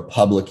is a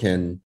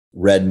Republican,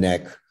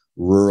 redneck,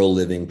 rural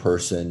living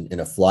person in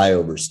a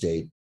flyover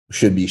state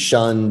should be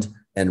shunned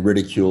and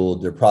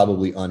ridiculed. They're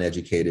probably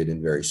uneducated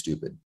and very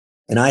stupid.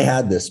 And I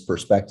had this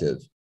perspective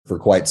for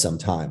quite some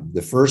time.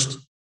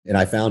 And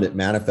I found it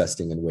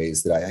manifesting in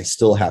ways that I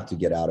still have to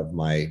get out of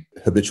my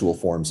habitual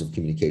forms of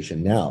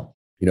communication now.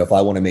 If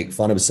I want to make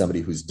fun of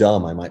somebody who's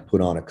dumb, I might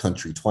put on a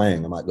country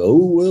twang. I might go,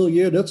 oh, well,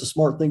 yeah, that's a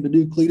smart thing to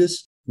do,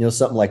 Cletus.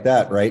 Something like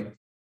that, right?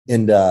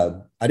 And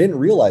I didn't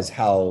realize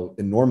how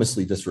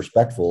enormously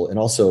disrespectful and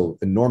also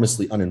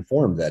enormously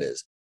uninformed that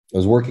is. I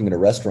was working in a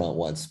restaurant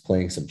once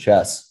playing some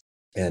chess,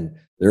 and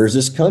there was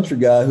this country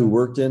guy who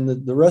worked in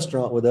the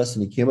restaurant with us,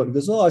 and he came up and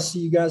goes, oh, I see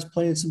you guys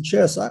playing some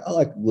chess. I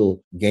like a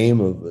little game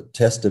of a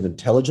test of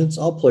intelligence.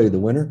 I'll play the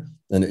winner.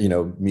 And,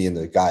 me and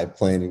the guy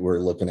playing, we're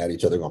looking at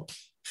each other going,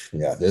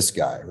 yeah, this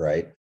guy,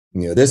 right?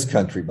 This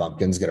country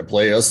bumpkin's going to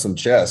play us some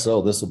chess.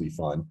 Oh, this will be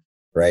fun,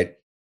 right?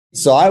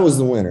 So I was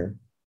the winner.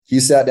 He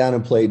sat down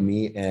and played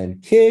me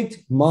and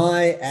kicked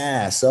my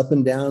ass up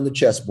and down the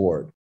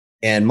chessboard.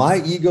 And my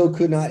ego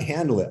could not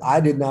handle it.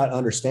 I did not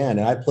understand.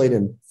 And I played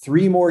him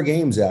 3 more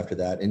games after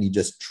that, and he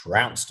just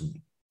trounced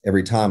me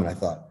every time.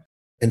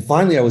 And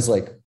finally I was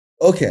like,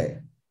 okay,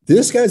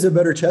 this guy's a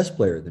better chess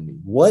player than me.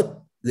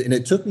 What? And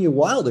it took me a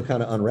while to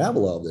kind of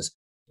unravel all of this.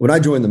 When I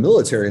joined the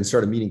military and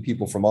started meeting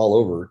people from all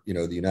over,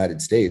 the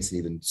United States and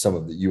even some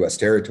of the US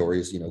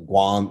territories,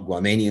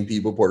 Guamanian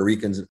people, Puerto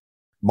Ricans,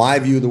 my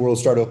view of the world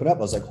started to open up. I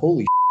was like,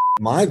 holy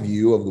shit. My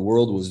view of the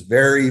world was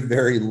very,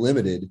 very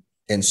limited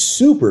and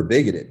super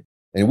bigoted.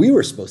 And we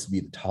were supposed to be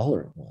the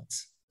tolerant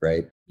ones,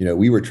 right?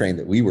 We were trained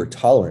that we were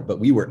tolerant, but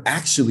we were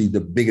actually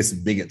the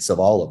biggest bigots of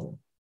all of them.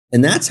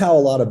 And that's how a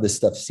lot of this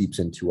stuff seeps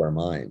into our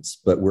minds,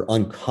 but we're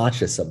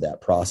unconscious of that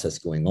process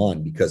going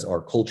on because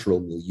our cultural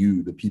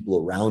milieu, the people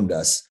around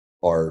us,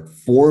 are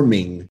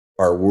forming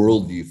our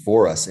worldview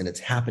for us, and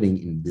it's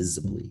happening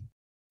invisibly.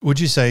 Would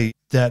you say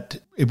that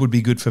it would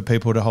be good for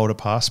people to hold a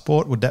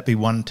passport? Would that be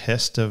one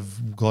test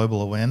of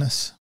global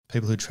awareness?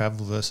 People who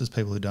travel versus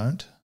people who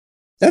don't?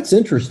 That's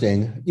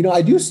interesting.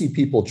 I do see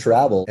people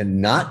travel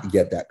and not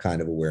get that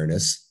kind of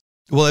awareness.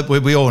 Well,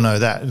 we all know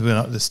that. We're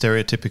not the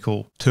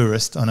stereotypical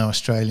tourist. I know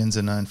Australians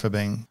are known for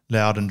being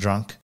loud and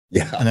drunk.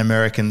 Yeah. And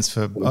Americans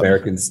for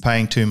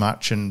paying too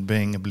much and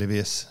being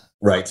oblivious.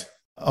 Right.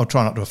 I'll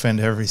try not to offend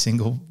every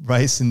single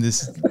race in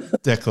this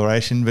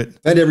declaration, but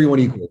and everyone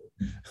equal.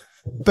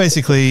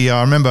 Basically,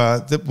 I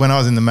remember that when I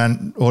was in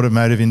the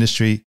automotive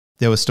industry,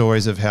 there were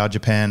stories of how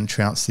Japan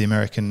trounced the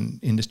American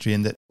industry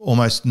and that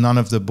almost none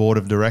of the board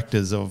of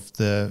directors of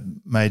the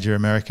major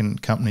American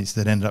companies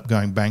that ended up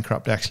going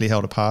bankrupt actually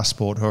held a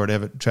passport or had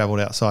ever travelled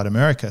outside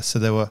America. So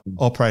they were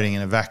operating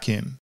in a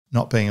vacuum,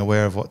 not being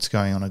aware of what's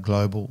going on in a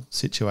global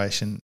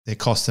situation. Their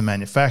cost to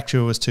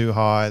manufacture was too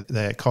high.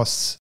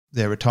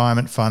 Their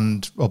retirement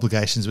fund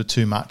obligations were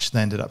too much.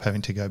 They ended up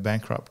having to go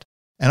bankrupt.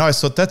 And I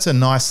always thought that's a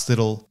nice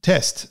little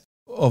test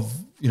of,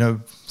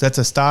 that's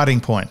a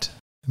starting point.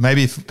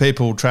 Maybe if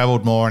people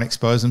travelled more and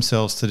exposed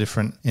themselves to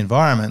different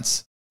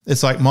environments,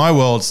 it's like my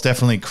world's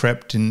definitely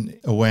crept in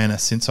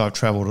awareness since I've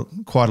travelled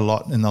quite a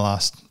lot in the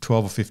last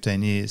 12 or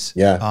 15 years.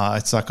 Yeah.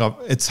 It's like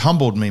it's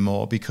humbled me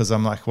more because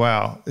I'm like,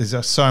 wow, there's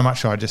just so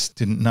much I just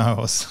didn't know.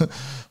 I was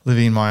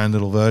living in my own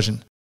little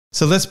version.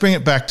 So let's bring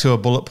it back to a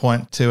bullet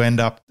point to end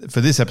up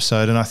for this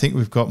episode, and I think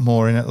we've got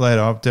more in it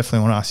later. I definitely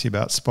want to ask you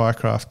about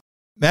Spycraft.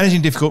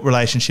 Managing difficult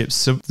relationships.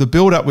 So the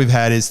build-up we've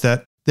had is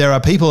that there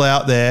are people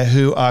out there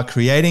who are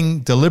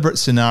creating deliberate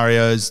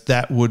scenarios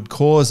that would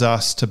cause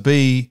us to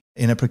be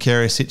in a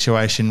precarious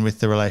situation with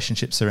the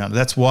relationships around it.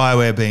 That's why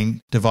we're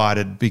being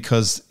divided,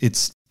 because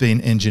it's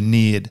been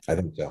engineered. I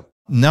think so.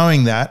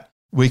 Knowing that,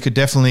 we could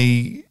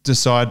definitely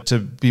decide to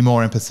be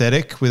more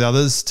empathetic with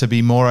others, to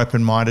be more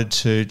open-minded,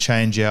 to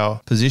change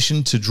our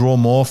position, to draw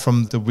more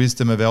from the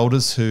wisdom of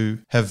elders who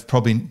have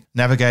probably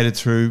navigated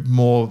through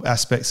more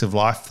aspects of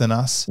life than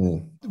us.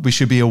 We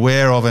should be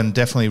aware of and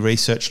definitely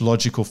research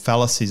logical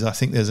fallacies. I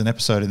think there's an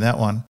episode in that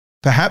one.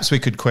 Perhaps we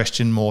could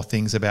question more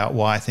things about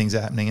why things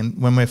are happening.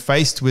 And when we're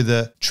faced with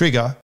a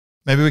trigger,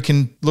 maybe we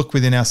can look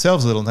within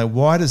ourselves a little and say,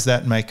 why does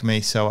that make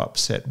me so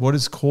upset? What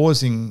is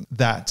causing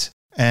that?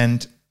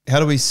 And how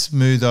do we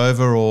smooth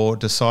over or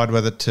decide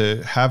whether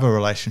to have a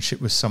relationship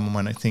with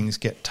someone when things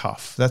get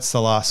tough? That's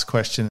the last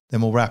question.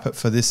 Then we'll wrap it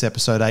for this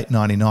episode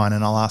 899,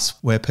 and I'll ask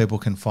where people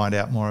can find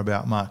out more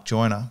about Mark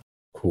Joyner.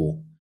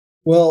 Cool.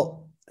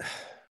 Well,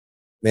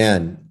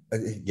 man,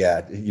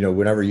 yeah,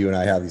 whenever you and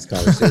I have these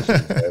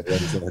conversations,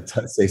 everyone's going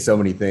to say so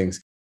many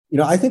things.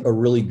 I think a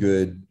really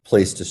good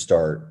place to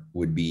start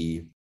would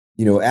be,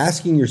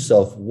 asking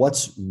yourself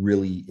what's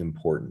really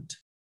important.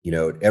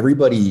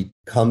 Everybody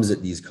comes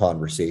at these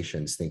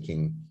conversations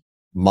thinking,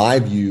 my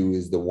view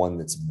is the one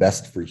that's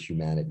best for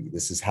humanity.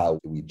 This is how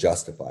we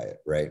justify it,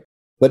 right?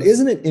 But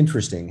isn't it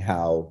interesting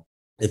how,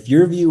 if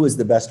your view is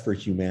the best for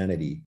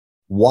humanity,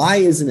 why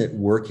isn't it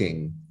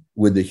working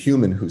with the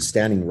human who's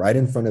standing right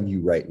in front of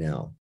you right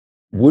now?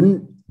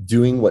 Wouldn't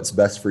doing what's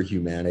best for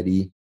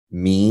humanity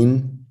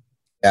mean,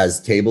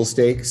 as table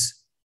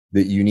stakes,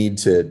 that you need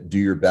to do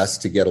your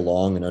best to get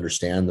along and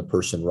understand the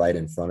person right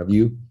in front of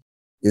you?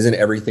 Isn't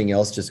everything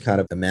else just kind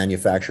of a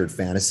manufactured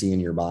fantasy in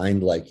your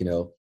mind? Like,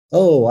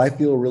 oh, I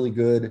feel really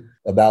good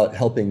about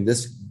helping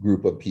this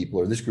group of people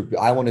or this group.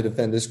 I want to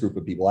defend this group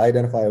of people. I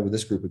identify with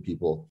this group of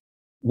people.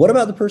 What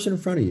about the person in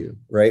front of you,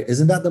 right?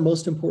 Isn't that the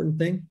most important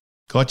thing?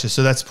 Gotcha.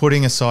 So that's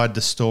putting aside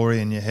the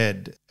story in your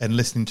head and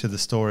listening to the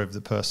story of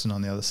the person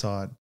on the other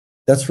side.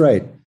 That's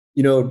right.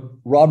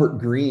 Robert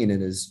Greene,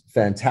 in his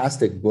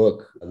fantastic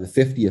book, The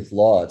 50th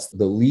Law, it's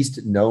the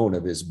least known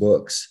of his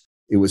books.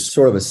 It was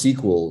sort of a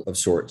sequel of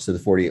sorts to the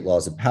 48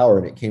 Laws of Power,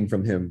 and it came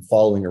from him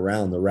following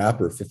around the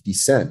rapper 50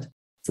 Cent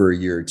for a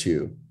year or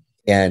two.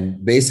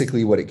 And basically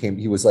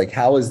he was like,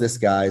 how is this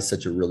guy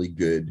such a really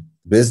good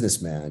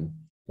businessman? And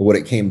what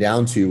it came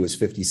down to was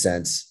 50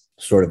 Cent's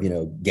sort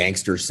of,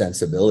 gangster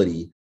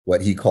sensibility,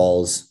 what he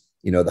calls,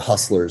 the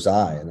hustler's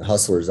eye. And the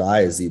hustler's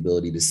eye is the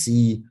ability to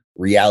see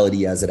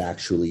reality as it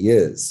actually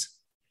is.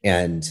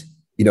 And,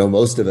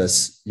 most of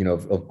us,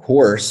 of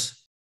course,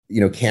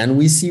 can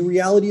we see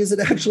reality as it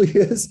actually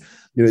is?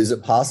 Is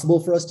it possible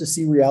for us to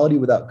see reality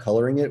without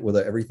coloring it,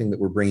 without everything that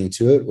we're bringing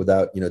to it,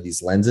 without,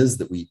 these lenses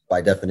that we,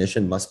 by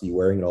definition, must be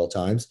wearing at all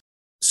times?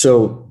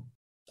 So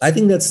I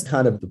think that's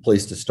kind of the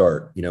place to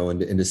start,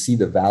 and to see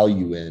the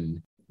value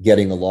in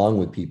getting along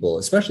with people,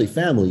 especially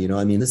family.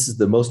 This is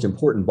the most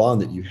important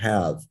bond that you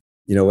have.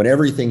 When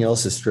everything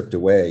else is stripped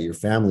away, your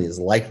family is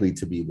likely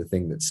to be the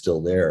thing that's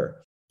still there.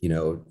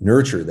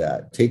 Nurture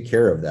that, take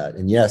care of that.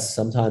 And yes,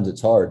 sometimes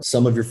it's hard.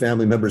 Some of your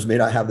family members may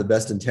not have the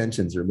best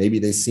intentions, or maybe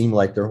they seem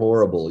like they're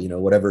horrible,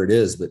 whatever it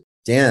is, but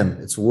damn,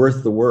 it's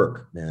worth the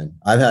work, man.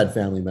 I've had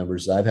family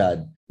members I've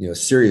had,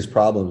 serious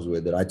problems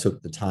with that I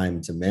took the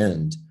time to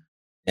mend,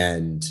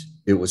 and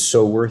it was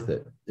so worth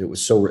it. It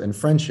was and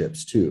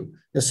friendships too.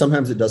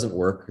 Sometimes it doesn't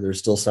work. There's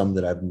still some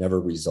that I've never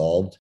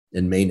resolved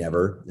and may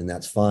never, and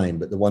that's fine.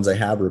 But the ones I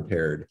have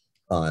repaired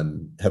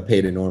have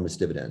paid enormous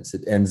dividends.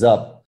 It ends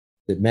up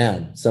that,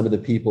 man, some of the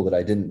people that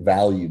I didn't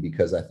value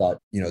because I thought,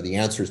 the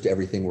answers to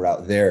everything were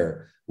out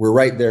there, were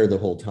right there the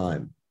whole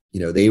time.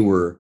 They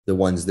were the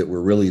ones that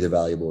were really the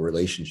valuable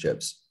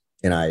relationships.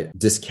 And I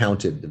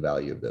discounted the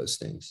value of those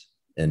things.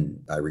 And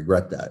I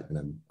regret that. And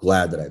I'm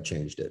glad that I've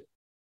changed it.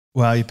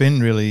 Well, you've been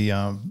really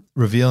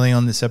revealing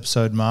on this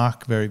episode,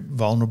 Mark, very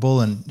vulnerable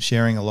and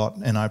sharing a lot.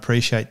 And I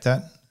appreciate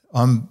that.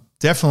 I'm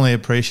definitely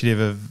appreciative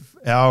of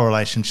our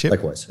relationship.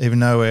 Likewise. Even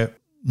though we're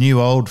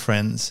new old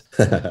friends,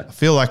 I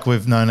feel like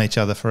we've known each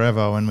other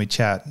forever when we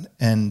chat.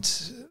 And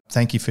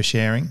thank you for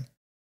sharing.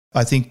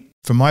 I think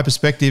from my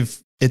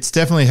perspective, it's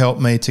definitely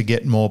helped me to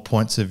get more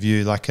points of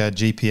view, like a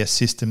GPS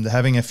system.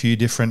 Having a few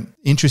different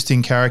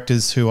interesting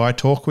characters who I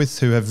talk with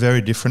who have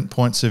very different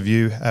points of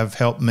view have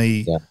helped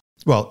me. Yeah.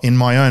 Well, in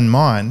my own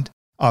mind,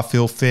 I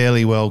feel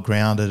fairly well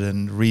grounded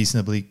and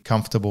reasonably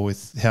comfortable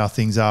with how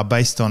things are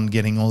based on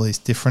getting all these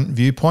different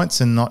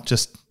viewpoints and not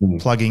just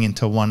plugging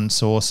into one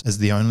source as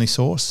the only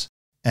source.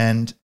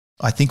 And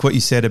I think what you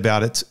said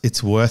about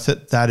it's worth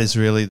it.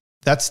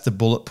 That's the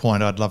bullet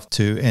point I'd love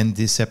to end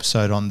this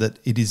episode on, that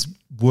it is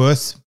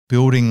worth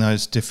building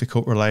those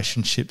difficult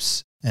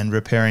relationships and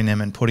repairing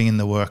them and putting in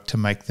the work to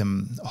make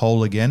them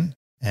whole again.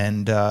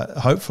 And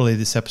hopefully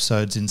this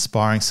episode's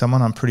inspiring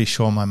someone. I'm pretty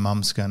sure my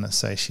mum's going to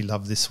say she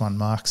loved this one,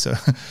 Mark. So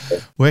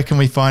where can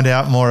we find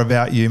out more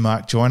about you,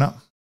 Mark Joyner?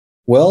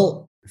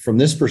 Well, from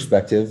this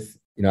perspective,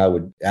 I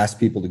would ask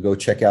people to go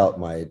check out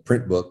my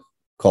print book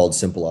called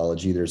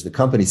Simpleology. There's the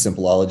company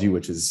Simpleology,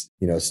 which is,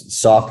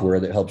 software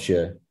that helps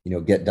you,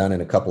 get done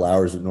in a couple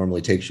hours. It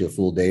normally takes you a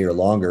full day or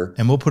longer.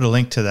 And we'll put a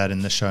link to that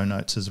in the show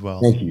notes as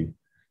well. Thank you.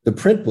 The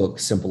print book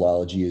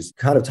Simpleology is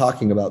kind of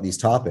talking about these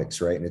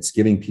topics, right? And it's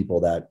giving people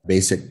that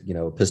basic,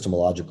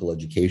 epistemological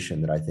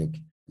education that I think,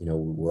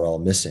 we're all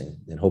missing.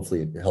 And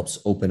hopefully it helps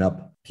open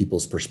up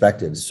people's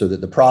perspectives so that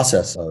the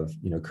process of,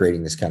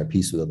 creating this kind of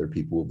peace with other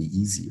people will be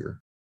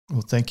easier.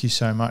 Well, thank you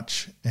so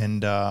much.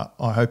 And I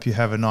hope you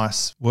have a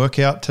nice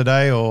workout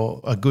today or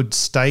a good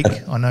steak.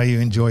 I know you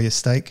enjoy your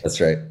steak.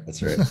 That's right.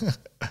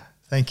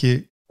 Thank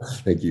you.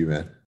 Thank you,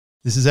 man.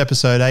 This is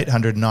episode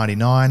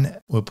 899.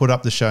 We'll put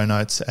up the show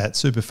notes at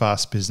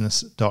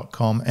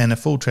superfastbusiness.com and a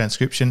full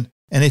transcription.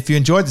 And if you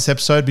enjoyed this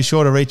episode, be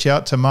sure to reach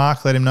out to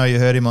Mark. Let him know you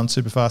heard him on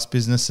Superfast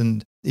Business.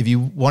 And if you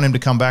want him to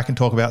come back and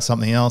talk about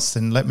something else,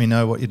 then let me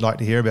know what you'd like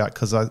to hear about,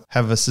 because I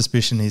have a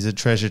suspicion he's a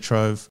treasure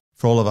trove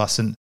for all of us.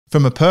 And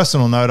from a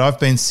personal note,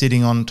 I've been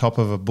sitting on top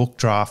of a book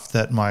draft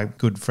that my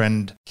good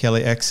friend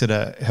Kelly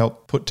Exeter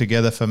helped put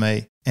together for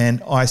me.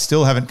 And I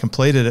still haven't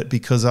completed it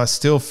because I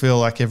still feel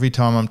like every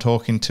time I'm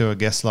talking to a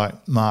guest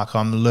like Mark,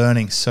 I'm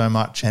learning so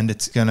much, and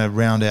it's going to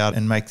round out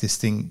and make this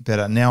thing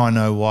better. Now I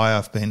know why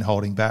I've been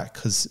holding back,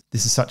 because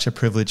this is such a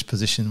privileged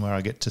position where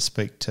I get to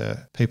speak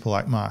to people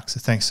like Mark. So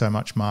thanks so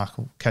much, Mark.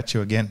 We'll catch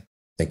you again.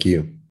 Thank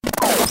you.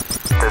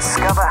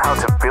 Discover how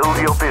to build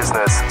your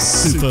business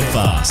super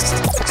fast.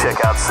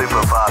 Check out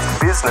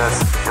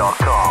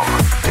superfastbusiness.com.